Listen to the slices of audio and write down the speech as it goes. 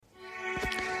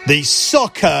The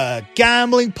Soccer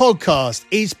Gambling Podcast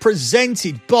is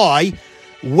presented by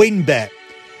WynnBET.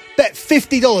 Bet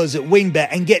 $50 at WynnBET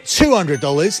and get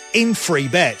 $200 in free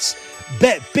bets.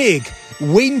 Bet big,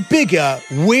 win bigger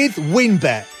with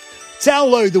WynnBET.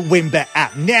 Download the WynnBET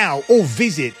app now or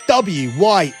visit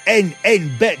wynnbet.com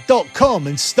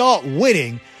and start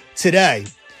winning today.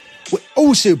 We're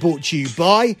also brought to you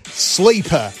by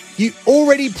Sleeper. You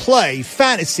already play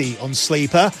fantasy on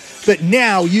Sleeper, but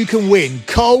now you can win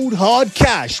cold, hard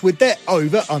cash with their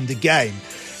over-under game.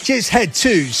 Just head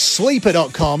to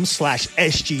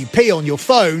sleeper.com/SGP on your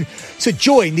phone to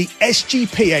join the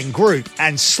SGPN group,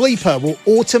 and Sleeper will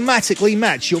automatically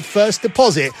match your first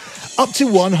deposit up to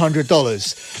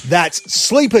 $100. That's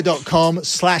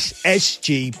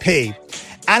sleeper.com/SGP.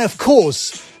 And of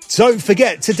course, don't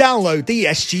forget to download the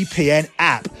SGPN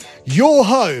app, your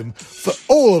home for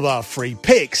all of our free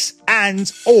picks and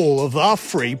all of our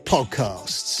free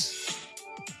podcasts.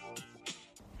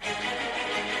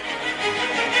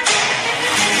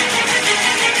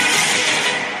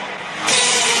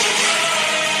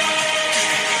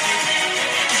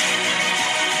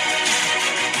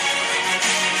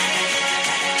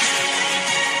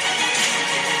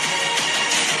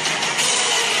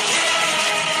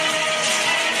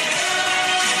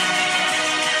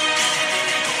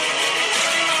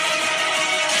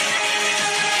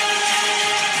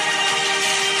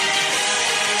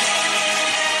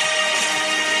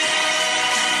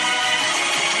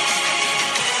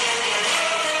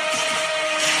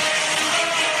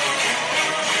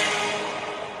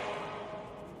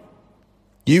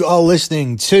 You are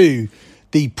listening to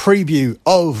the preview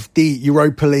of the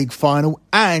Europa League final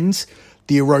and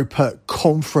the Europa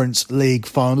Conference League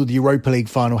final. The Europa League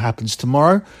final happens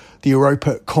tomorrow. The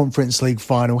Europa Conference League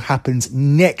final happens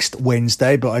next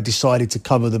Wednesday, but I decided to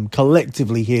cover them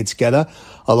collectively here together.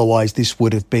 Otherwise, this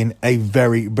would have been a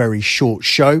very, very short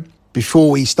show.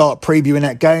 Before we start previewing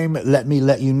that game, let me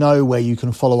let you know where you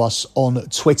can follow us on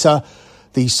Twitter.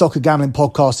 The Soccer Gambling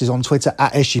Podcast is on Twitter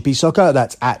at SGP Soccer.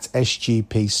 That's at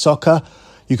SGP Soccer.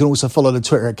 You can also follow the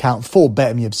Twitter account for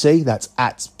BetMUFC. That's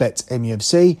at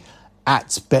BetMUFC,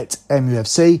 at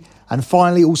BetMUFC. And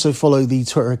finally, also follow the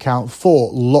Twitter account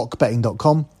for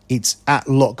LockBetting.com. It's at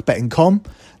LockBetting.com.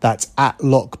 That's at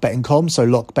LockBetting.com. So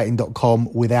LockBetting.com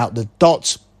without the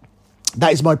dots.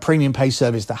 That is my premium pay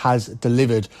service that has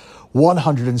delivered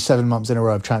 107 months in a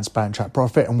row of transparent track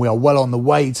profit, and we are well on the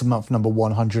way to month number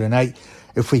 108.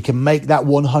 If we can make that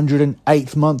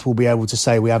 108th month, we'll be able to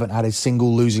say we haven't had a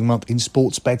single losing month in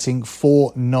sports betting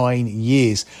for 9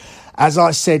 years. As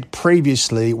I said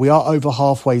previously, we are over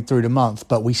halfway through the month,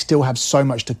 but we still have so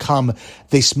much to come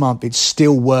this month. It's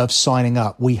still worth signing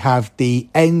up. We have the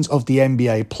end of the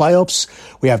NBA playoffs.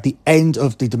 We have the end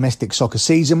of the domestic soccer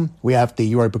season. We have the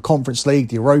Europa Conference League,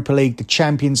 the Europa League, the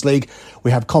Champions League.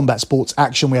 We have combat sports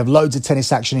action. We have loads of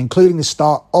tennis action, including the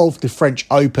start of the French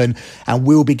Open. And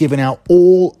we'll be giving out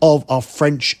all of our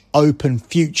French Open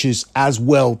futures as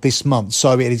well this month.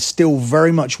 So it is still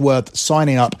very much worth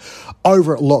signing up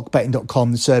over at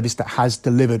lockbetting.com, the service that has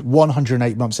delivered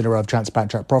 108 months in a row of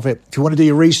transparent track profit. If you want to do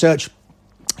your research,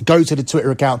 go to the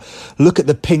Twitter account, look at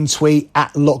the pinned tweet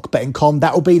at lockbetting.com.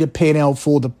 That will be the P&L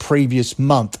for the previous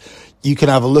month. You can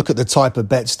have a look at the type of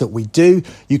bets that we do.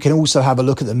 You can also have a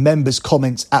look at the members'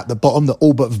 comments at the bottom that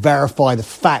all but verify the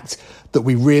fact that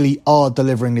we really are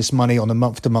delivering this money on a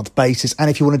month-to-month basis. And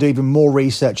if you want to do even more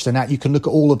research than that, you can look at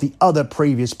all of the other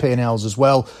previous P&Ls as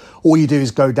well. All you do is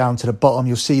go down to the bottom.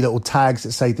 You'll see little tags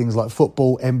that say things like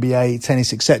football, NBA,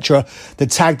 tennis, etc. The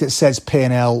tag that says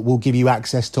P&L will give you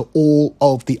access to all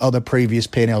of the other previous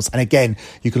P&Ls. And again,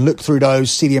 you can look through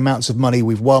those, see the amounts of money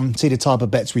we've won, see the type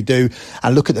of bets we do,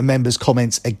 and look at the members'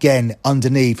 comments again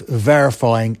underneath,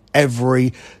 verifying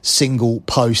every single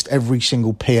post, every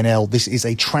single P&L. This is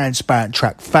a transparent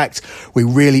track fact. We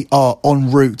really are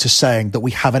en route to saying that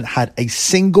we haven't had a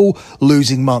single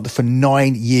losing month for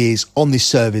 9 years on this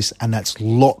service, and that's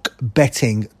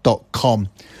lockbetting.com.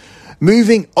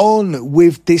 Moving on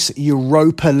with this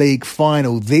Europa League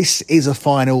final. This is a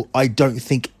final I don't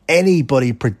think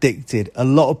anybody predicted. A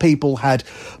lot of people had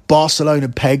Barcelona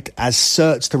pegged as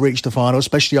certs to reach the final,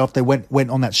 especially after they went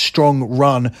on that strong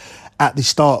run at the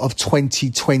start of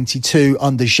 2022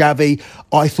 under Xavi.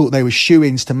 I thought they were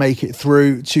shoo-ins to make it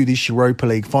through to this Europa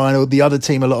League final. The other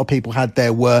team a lot of people had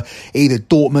there were either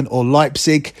Dortmund or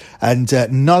Leipzig, and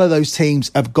none of those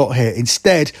teams have got here.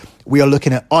 Instead, we are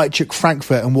looking at Eintracht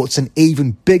Frankfurt, and what's an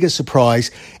even bigger surprise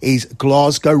is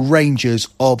Glasgow Rangers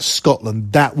of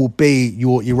Scotland. That will be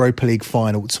your Europa League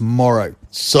final tomorrow.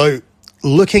 So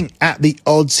Looking at the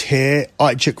odds here,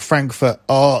 Eintracht Frankfurt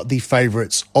are the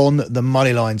favourites on the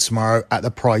money line tomorrow at the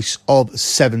price of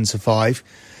 7-5.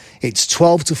 It's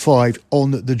 12-5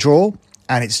 on the draw,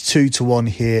 and it's 2-1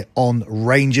 here on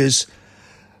Rangers.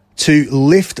 To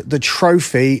lift the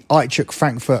trophy, Eintracht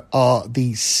Frankfurt are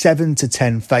the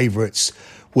 7-10 favourites,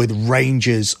 with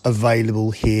Rangers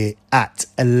available here at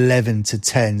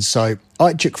 11-10. So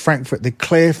Eintracht Frankfurt, the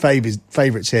clear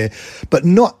favourites here, but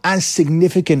not as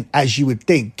significant as you would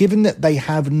think, given that they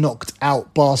have knocked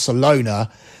out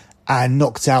Barcelona and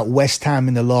knocked out West Ham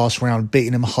in the last round,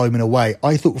 beating them home and away.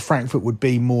 I thought Frankfurt would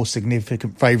be more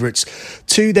significant favourites.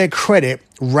 To their credit,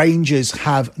 Rangers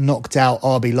have knocked out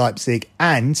RB Leipzig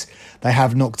and they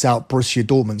have knocked out Borussia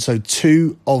Dortmund. So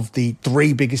 2 of the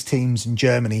 3 biggest teams in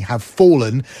Germany have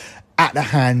fallen at the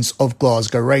hands of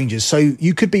Glasgow Rangers. So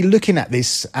you could be looking at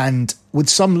this, and with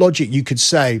some logic, you could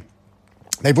say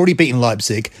they've already beaten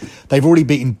Leipzig, they've already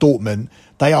beaten Dortmund.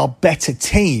 They are better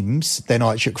teams than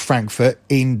Eintracht Frankfurt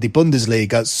in the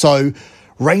Bundesliga. So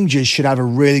Rangers should have a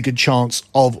really good chance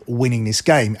of winning this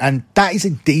game. And that is a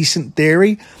decent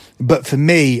theory. But for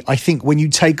me, I think when you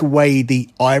take away the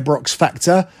Ibrox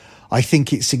factor, I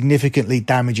think it significantly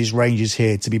damages Rangers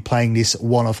here to be playing this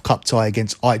one-off cup tie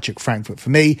against Eintracht Frankfurt.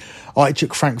 For me,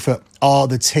 Eintracht Frankfurt are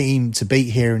the team to beat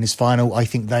here in this final. I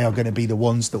think they are going to be the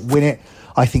ones that win it.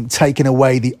 I think taking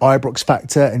away the Ibrox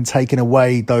factor and taking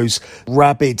away those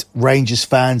rabid Rangers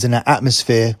fans and that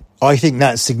atmosphere, I think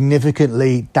that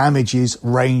significantly damages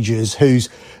Rangers, whose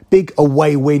big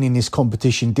away win in this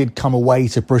competition did come away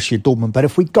to Borussia Dortmund. But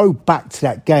if we go back to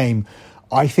that game,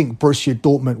 I think Borussia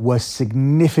Dortmund were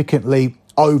significantly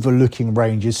overlooking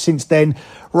Rangers. Since then,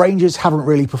 Rangers haven't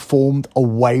really performed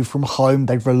away from home.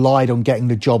 They've relied on getting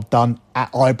the job done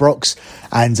at Ibrox,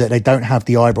 and they don't have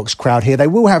the Ibrox crowd here. They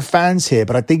will have fans here,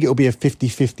 but I think it'll be a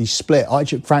 50-50 split.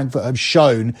 Eintracht Frankfurt have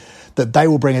shown that they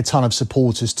will bring a ton of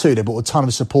supporters too. They brought a ton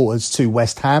of supporters to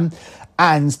West Ham,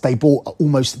 and they brought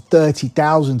almost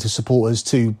 30,000 supporters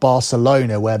to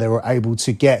Barcelona, where they were able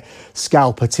to get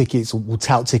scalper tickets or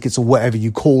tout tickets or whatever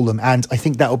you call them. And I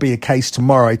think that will be a case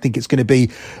tomorrow. I think it's going to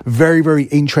be very, very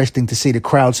interesting to see the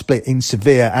crowd split in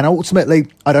Sevilla. And ultimately,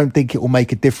 I don't think it will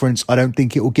make a difference. I don't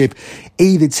think it will give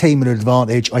either team an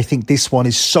advantage. I think this one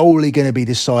is solely going to be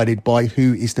decided by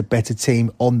who is the better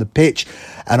team on the pitch.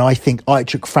 And I think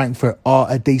Eintracht Frankfurt are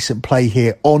a decent play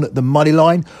here on the money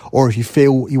line. Or if you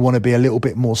feel you want to be a little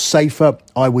bit more safer,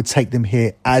 I would take them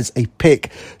here as a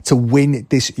pick to win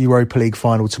this Europa League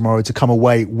final tomorrow, to come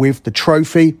away with the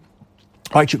trophy.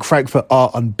 Eintracht Frankfurt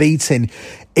are unbeaten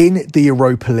in the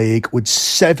Europa League with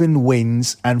 7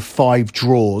 wins and 5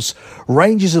 draws.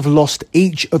 Rangers have lost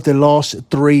each of the last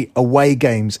 3 away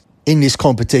games in this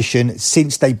competition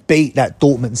since they beat that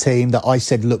Dortmund team that I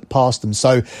said looked past them.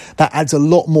 So that adds a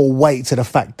lot more weight to the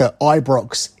fact that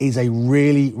Ibrox is a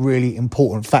really, really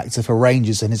important factor for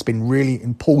Rangers and has been really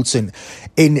important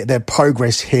in their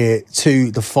progress here to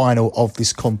the final of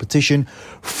this competition.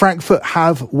 Frankfurt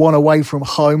have won away from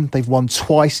home. They've won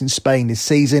twice in Spain this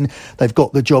season. They've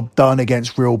got the job done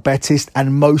against Real Betis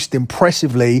and most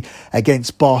impressively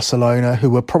against Barcelona, who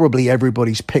were probably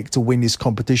everybody's pick to win this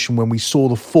competition when we saw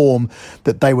the form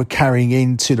that they were carrying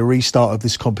into the restart of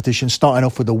this competition, starting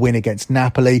off with a win against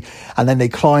Napoli, and then they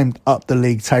climbed up the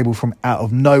league table from out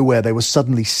of nowhere. They were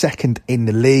suddenly second in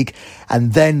the league,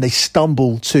 and then they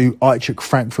stumbled to Eintracht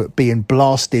Frankfurt being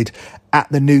blasted at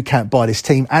the Nou Camp by this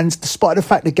team. And despite the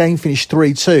fact the game finished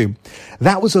 3-2,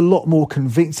 that was a lot more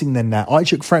convincing than that.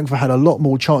 Eintracht Frankfurt had a lot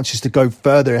more chances to go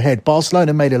further ahead.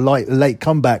 Barcelona made a late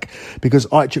comeback because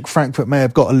Eintracht Frankfurt may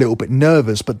have got a little bit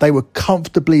nervous, but they were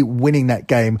comfortably winning that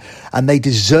game, and they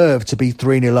deserved to be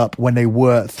 3-0 up when they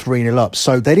were 3-0 up.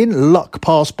 So they didn't luck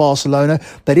past Barcelona.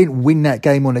 They didn't win that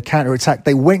game on a counter-attack.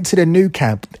 They went to the Nou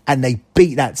Camp and they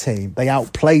beat that team. They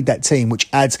outplayed that team, which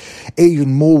adds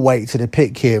even more weight to the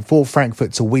pick here for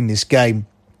Frankfurt to win this game.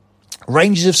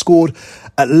 Rangers have scored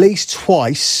at least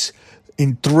twice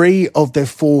in 3 of their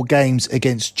 4 games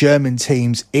against German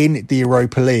teams in the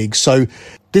Europa League. So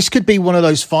this could be one of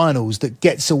those finals that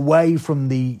gets away from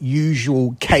the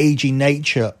usual cagey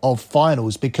nature of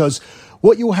finals, because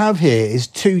what you'll have here is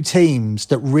 2 teams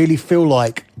that really feel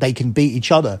like they can beat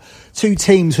each other. 2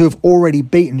 teams who have already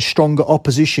beaten stronger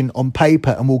opposition on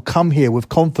paper and will come here with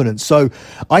confidence. So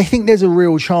I think there's a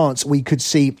real chance we could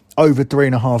see over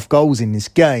 3.5 goals in this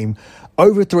game.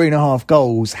 Over 3.5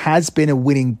 goals has been a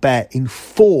winning bet in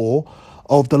 4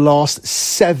 of the last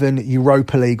 7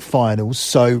 Europa League finals.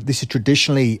 So this is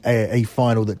traditionally a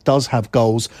final that does have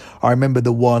goals. I remember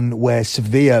the one where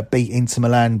Sevilla beat Inter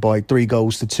Milan by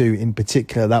 3-2 in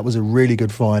particular. That was a really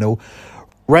good final.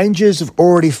 Rangers have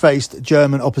already faced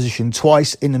German opposition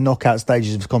twice in the knockout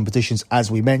stages of competitions,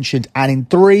 as we mentioned, and in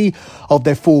 3 of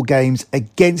their 4 games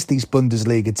against these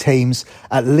Bundesliga teams,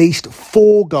 at least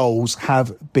 4 goals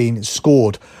have been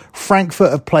scored.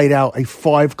 Frankfurt have played out a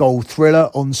 5-goal thriller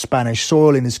on Spanish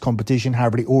soil in this competition,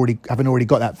 having already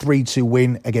got that 3-2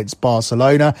 win against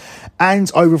Barcelona, and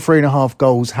over 3.5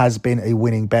 goals has been a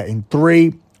winning bet in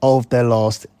 3 of their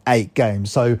last 8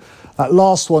 games. So that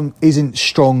last one isn't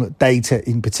strong data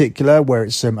in particular, where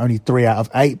it's only 3 out of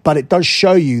 8, but it does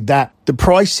show you that the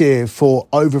price here for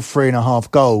over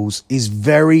 3.5 goals is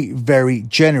very, very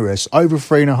generous. Over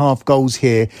 3.5 goals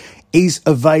here is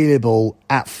available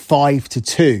at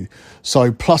 5-2.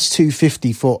 So plus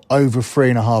 250 for over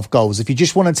 3.5 goals. If you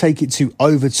just want to take it to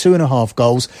over 2.5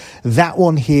 goals, that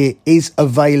one here is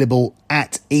available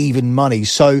at even money.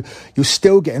 So you're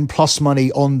still getting plus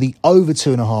money on the over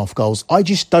 2.5 goals. I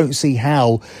just don't see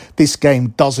how this game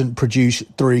doesn't produce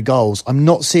 3 goals. I'm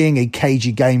not seeing a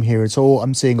cagey game here at all.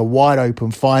 I'm seeing a wide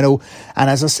open final. And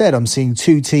as I said, I'm seeing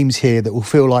 2 teams here that will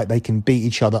feel like they can beat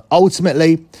each other.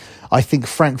 Ultimately, I think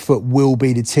Frankfurt will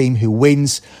be the team who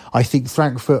wins. I think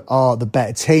Frankfurt are the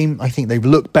better team. I think they've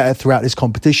looked better throughout this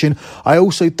competition. I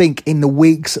also think in the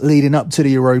weeks leading up to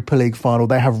the Europa League final,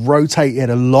 they have rotated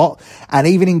a lot. And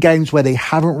even in games where they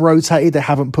haven't rotated, they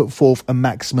haven't put forth a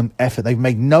maximum effort. They've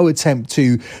made no attempt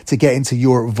to get into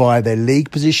Europe via their league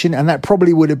position. And that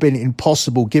probably would have been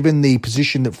impossible given the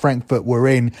position that Frankfurt were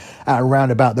in at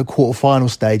around about the quarterfinal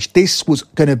stage. This was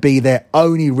going to be their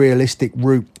only realistic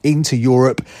route into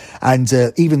Europe. And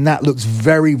even that looks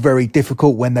very, very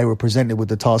difficult when they were presented with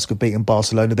the task of beating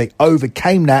Barcelona. They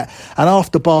overcame that. And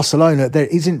after Barcelona, there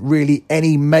isn't really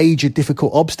any major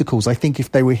difficult obstacles. I think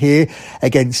if they were here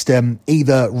against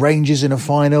either Rangers in a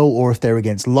final, or if they're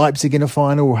against Leipzig in a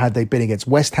final, or had they been against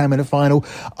West Ham in a final,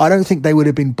 I don't think they would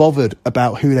have been bothered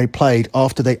about who they played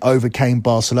after they overcame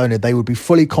Barcelona. They would be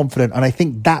fully confident. And I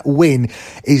think that win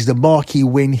is the marquee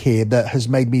win here that has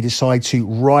made me decide to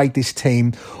ride this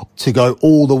team to go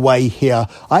all the way here.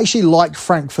 I actually liked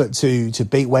Frankfurt to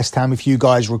beat West Ham, if you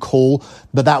guys recall,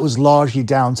 but that was largely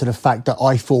down to the fact that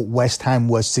I thought West Ham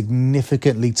was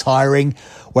significantly tiring,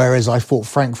 whereas I thought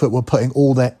Frankfurt were putting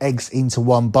all their eggs into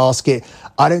one basket.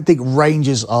 I don't think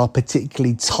Rangers are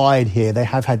particularly tired here. They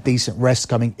have had decent rest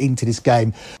coming into this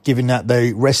game, given that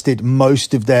they rested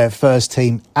most of their first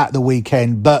team at the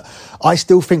weekend. But I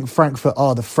still think Frankfurt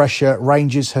are the fresher.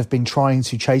 Rangers have been trying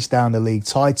to chase down the league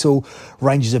title.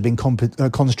 Rangers have been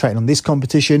concentrating on this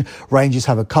competition. Rangers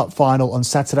have a cup final on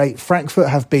Saturday. Frankfurt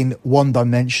have been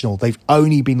one-dimensional. They've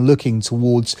only been looking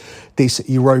towards this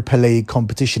Europa League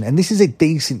competition. And this is a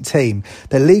decent team.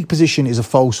 Their league position is a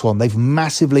false one. They've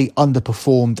massively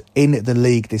underperformed in the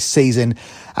league this season.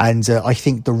 And I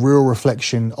think the real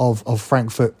reflection of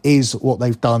Frankfurt is what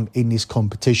they've done in this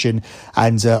competition.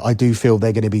 And I do feel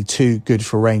they're going to be too good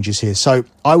for Rangers here. So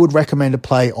I would recommend a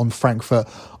play on Frankfurt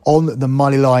on the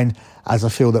money line, as I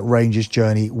feel that Rangers'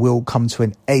 journey will come to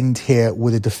an end here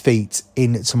with a defeat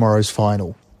in tomorrow's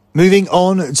final. Moving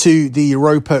on to the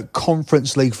Europa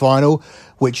Conference League final,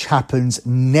 which happens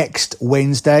next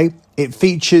Wednesday. It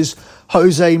features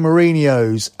Jose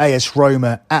Mourinho's AS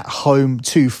Roma at home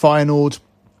to Feyenoord,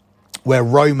 where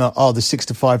Roma are the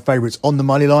 6-5 favourites on the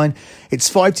money line.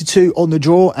 It's 5-2 on the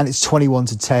draw, and it's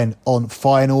 21-10 on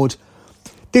Feyenoord.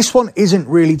 This one isn't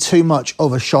really too much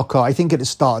of a shocker. I think at the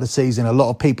start of the season, a lot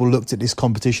of people looked at this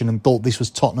competition and thought this was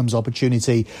Tottenham's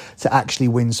opportunity to actually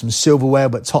win some silverware,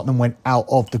 but Tottenham went out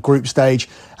of the group stage.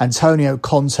 Antonio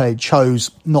Conte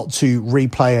chose not to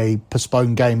replay a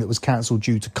postponed game that was cancelled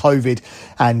due to COVID,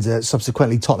 and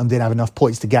subsequently Tottenham didn't have enough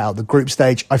points to get out of the group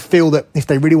stage. I feel that if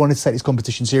they really wanted to take this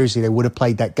competition seriously, they would have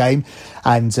played that game.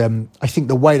 And I think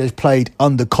the way they've played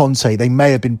under Conte, they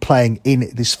may have been playing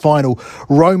in this final.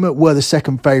 Roma were the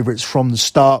second favourites from the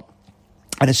start.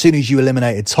 And as soon as you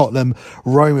eliminated Tottenham,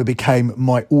 Roma became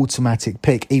my automatic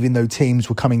pick, even though teams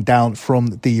were coming down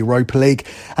from the Europa League.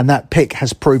 And that pick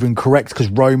has proven correct because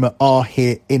Roma are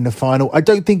here in the final. I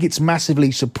don't think it's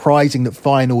massively surprising that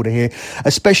Feyenoord are here,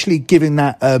 especially given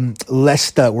that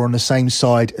Leicester were on the same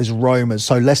side as Roma.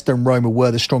 So Leicester and Roma were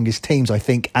the strongest teams, I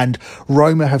think. And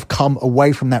Roma have come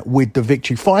away from that with the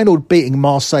victory. Feyenoord beating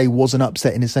Marseille was an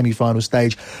upset in the semi-final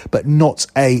stage, but not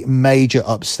a major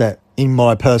upset, in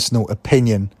my personal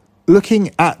opinion.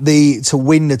 Looking at the to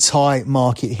win the tie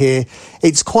market here,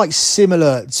 it's quite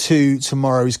similar to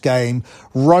tomorrow's game.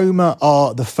 Roma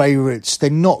are the favourites. They're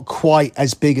not quite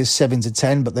as big as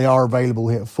 7-10, but they are available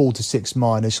here at 4-6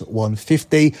 minus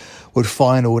 150, with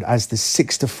Feyenoord as the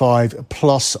 6-5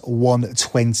 plus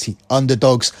 120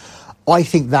 underdogs. I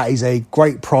think that is a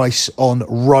great price on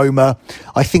Roma.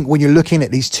 I think when you're looking at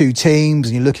these two teams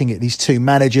and you're looking at these two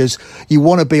managers, you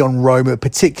want to be on Roma,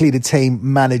 particularly the team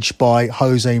managed by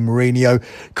Jose Mourinho.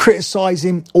 Criticise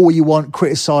him all you want,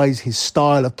 criticise his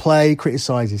style of play,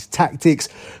 criticise his tactics,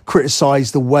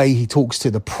 criticise the way he talks to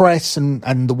the press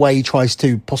and the way he tries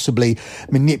to possibly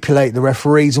manipulate the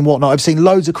referees and whatnot. I've seen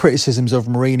loads of criticisms of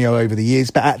Mourinho over the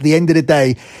years, but at the end of the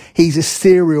day, he's a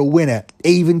serial winner.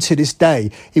 Even to this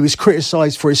day, he was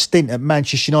criticised for his stint at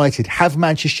Manchester United. Have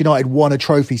Manchester United won a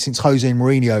trophy since Jose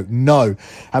Mourinho? No.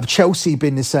 Have Chelsea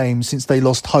been the same since they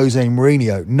lost Jose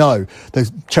Mourinho? No.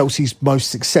 Chelsea's most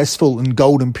successful and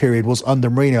golden period was under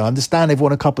Mourinho. I understand they've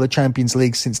won a couple of Champions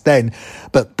Leagues since then,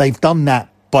 but they've done that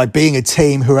by being a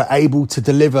team who are able to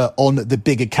deliver on the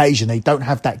big occasion. They don't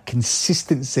have that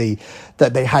consistency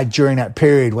that they had during that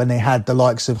period when they had the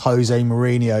likes of Jose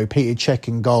Mourinho, Peter Cech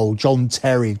in goal, John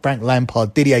Terry, Frank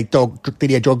Lampard, Didier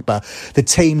Drogba, the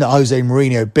team that Jose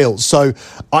Mourinho built. So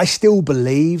I still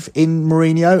believe in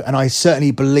Mourinho, and I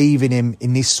certainly believe in him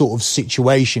in this sort of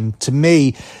situation. To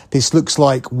me, this looks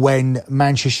like when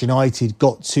Manchester United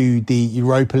got to the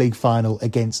Europa League final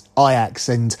against Ajax,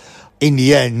 and in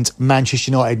the end, Manchester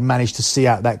United managed to see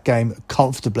out that game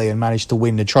comfortably and managed to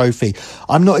win the trophy.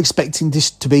 I'm not expecting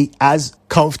this to be as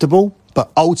comfortable,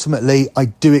 but ultimately I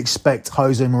do expect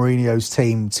Jose Mourinho's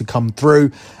team to come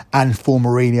through and for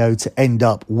Mourinho to end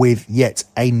up with yet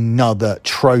another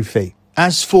trophy.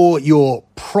 As for your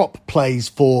prop plays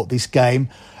for this game,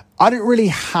 I don't really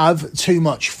have too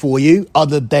much for you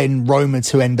other than Roma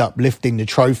to end up lifting the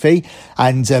trophy.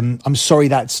 And I'm sorry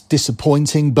that's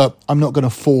disappointing, but I'm not going to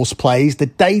force plays. The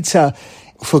data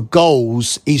for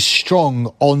goals is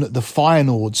strong on the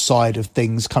Feyenoord side of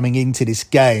things coming into this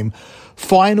game.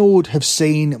 Feyenoord have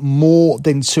seen more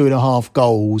than 2.5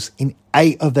 goals in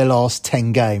 8 of their last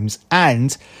 10 games.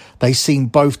 And they've seen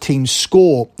both teams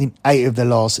score in 8 of their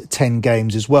last 10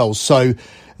 games as well. So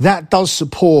that does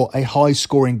support a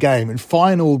high-scoring game, and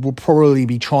Feyenoord will probably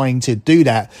be trying to do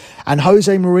that. And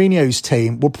Jose Mourinho's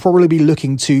team will probably be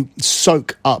looking to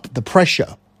soak up the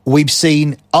pressure. We've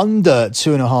seen under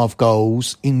 2.5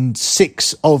 goals in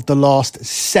 6 of the last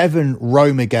 7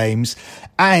 Roma games,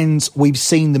 and we've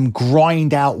seen them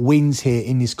grind out wins here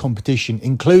in this competition,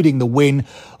 including the win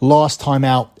last time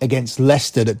out against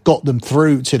Leicester that got them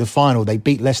through to the final. They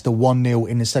beat Leicester 1-0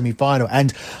 in the semi-final,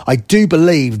 and I do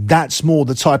believe that's more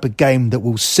the type of game that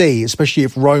we'll see, especially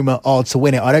if Roma are to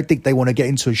win it. I don't think they want to get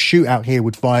into a shootout here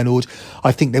with Feyenoord.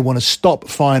 I think they want to stop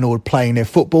Feyenoord playing their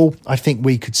football. I think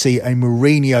we could see a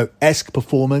Mourinho-esque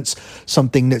performance,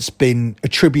 something that's been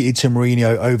attributed to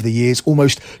Mourinho over the years,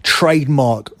 almost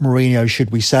trademark Mourinho,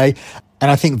 should we say. And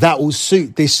I think that will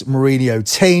suit this Mourinho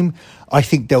team. I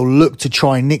think they'll look to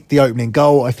try and nick the opening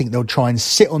goal. I think they'll try and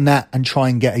sit on that and try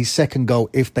and get a second goal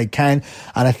if they can.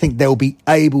 And I think they'll be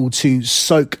able to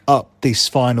soak up this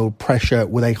final pressure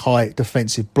with a high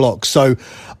defensive block. So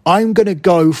I'm going to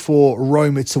go for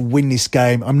Roma to win this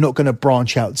game. I'm not going to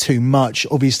branch out too much.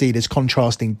 Obviously, there's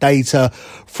contrasting data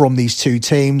from these two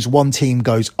teams. One team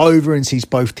goes over and sees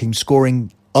both teams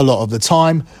scoring a lot of the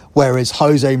time, whereas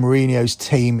Jose Mourinho's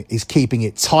team is keeping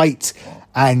it tight,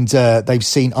 and they've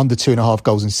seen under 2.5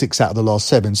 goals in 6 out of the last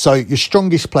 7. So your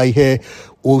strongest play here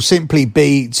will simply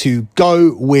be to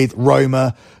go with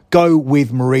Roma, go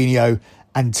with Mourinho,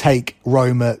 and take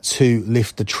Roma to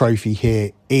lift the trophy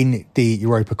here in the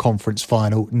Europa Conference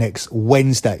final next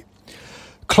Wednesday.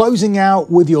 Closing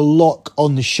out with your lock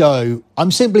on the show,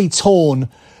 I'm simply torn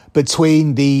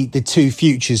between the two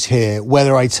futures here,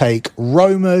 whether I take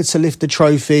Roma to lift the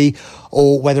trophy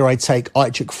or whether I take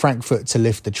Eintracht Frankfurt to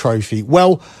lift the trophy.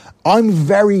 Well, I'm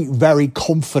very, very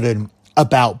confident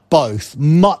about both.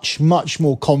 Much, much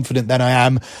more confident than I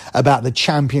am about the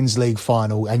Champions League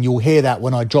final. And you'll hear that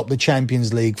when I drop the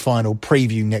Champions League final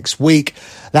preview next week.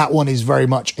 That one is very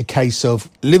much a case of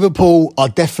Liverpool are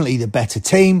definitely the better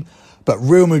team, but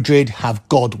Real Madrid have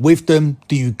God with them.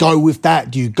 Do you go with that?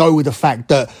 Do you go with the fact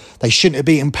that they shouldn't have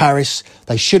beaten Paris,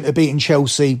 they shouldn't have beaten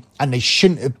Chelsea, and they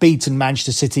shouldn't have beaten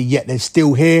Manchester City, yet they're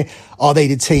still here? Are they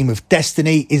the team of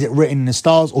destiny? Is it written in the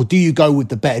stars? Or do you go with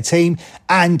the better team?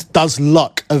 And does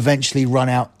luck eventually run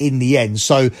out in the end?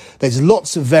 So there's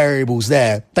lots of variables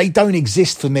there. They don't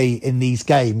exist for me in these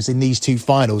games, in these two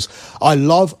finals. I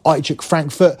love Eintracht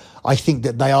Frankfurt. I think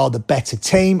that they are the better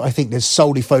team. I think they're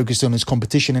solely focused on this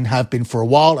competition and have been for a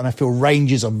while. And I feel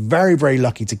Rangers are very, very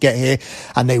lucky to get here,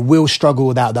 and they will struggle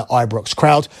without that Ibrox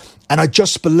crowd. And I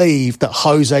just believe that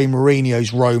Jose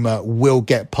Mourinho's Roma will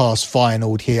get past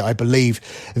Feyenoord here. I believe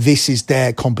this is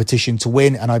their competition to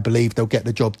win, and I believe they'll get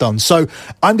the job done. So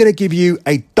I'm going to give you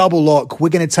a double lock. We're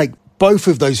going to take both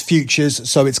of those futures.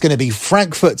 So it's going to be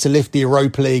Frankfurt to lift the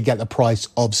Europa League at the price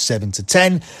of 7 to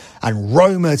 10 and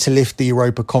Roma to lift the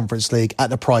Europa Conference League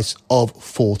at the price of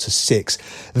 4 to 6.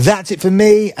 That's it for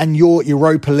me and your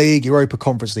Europa League, Europa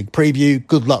Conference League preview.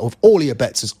 Good luck with all your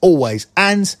bets as always,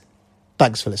 and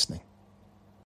thanks for listening.